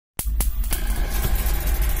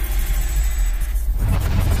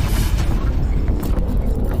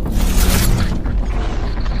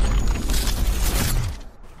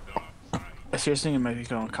seriously, I might be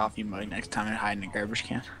going coffee mug next time and hide in a garbage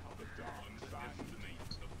can.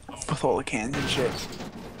 With all the cans and shit.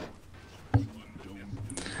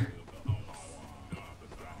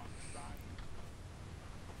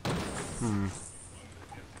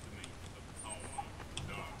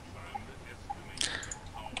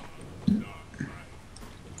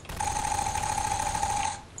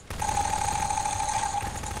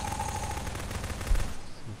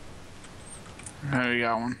 Oh, we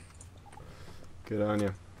got one. Good on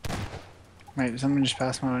you. Wait, did someone just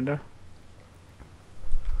pass my window?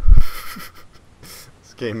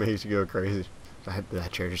 This game makes you go crazy. Did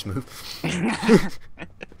that chair just move?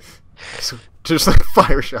 Just like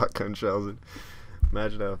fire shotgun shells. And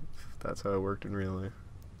imagine how that's how it worked in real life.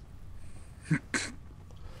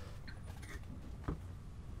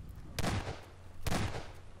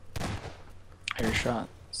 Air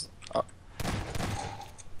shots. Oh.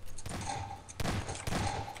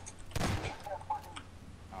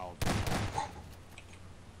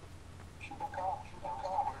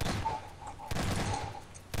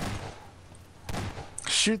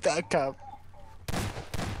 Shoot that cup.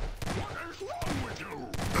 What is wrong with you?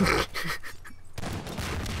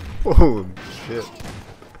 Holy shit.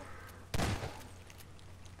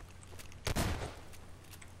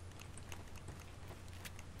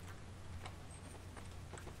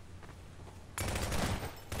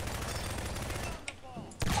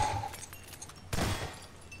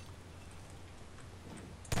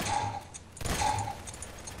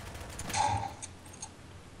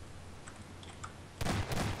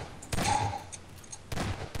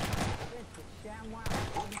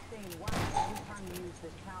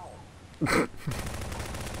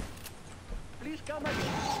 Please come again.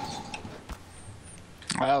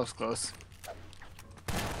 Oh, that was close.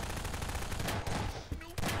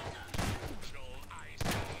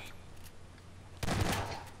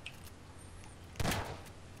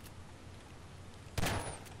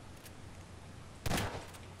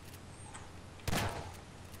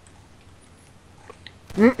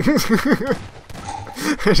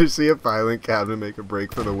 I just see a filing cabinet make a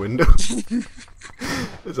break for the window.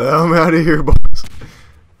 It's like, I'm out of here, boys.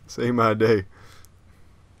 Save my day.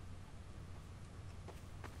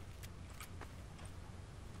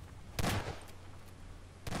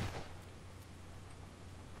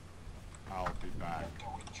 I'll be back.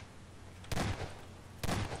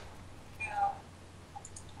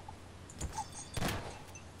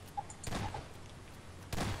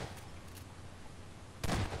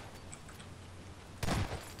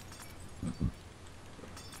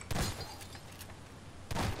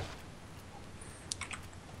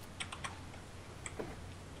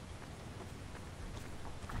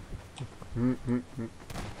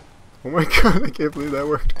 Oh my god, I can't believe that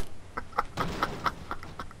worked.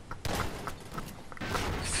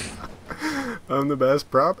 I'm the best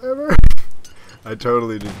prop ever. I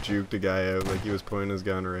totally just juked a guy out like he was pointing his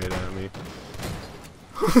gun right at me.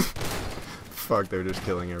 Fuck, they're just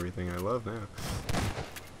killing everything I love now.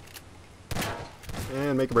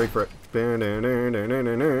 And make a break for it. Oh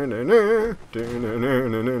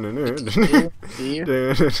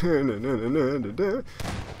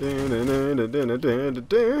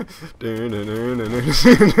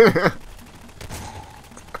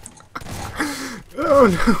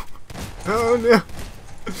no! Oh no!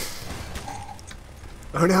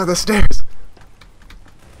 Oh no, the stairs!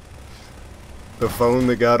 The phone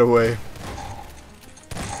that got away.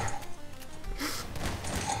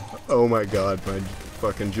 Oh my god, my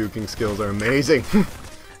fucking juking skills are amazing.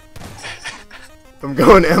 I'm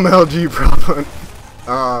going MLG prop hunt.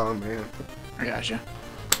 Oh man. I gotcha.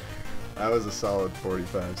 That was a solid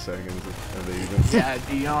 45 seconds of even. Yeah,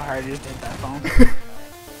 do you know how hard it is to hit that phone?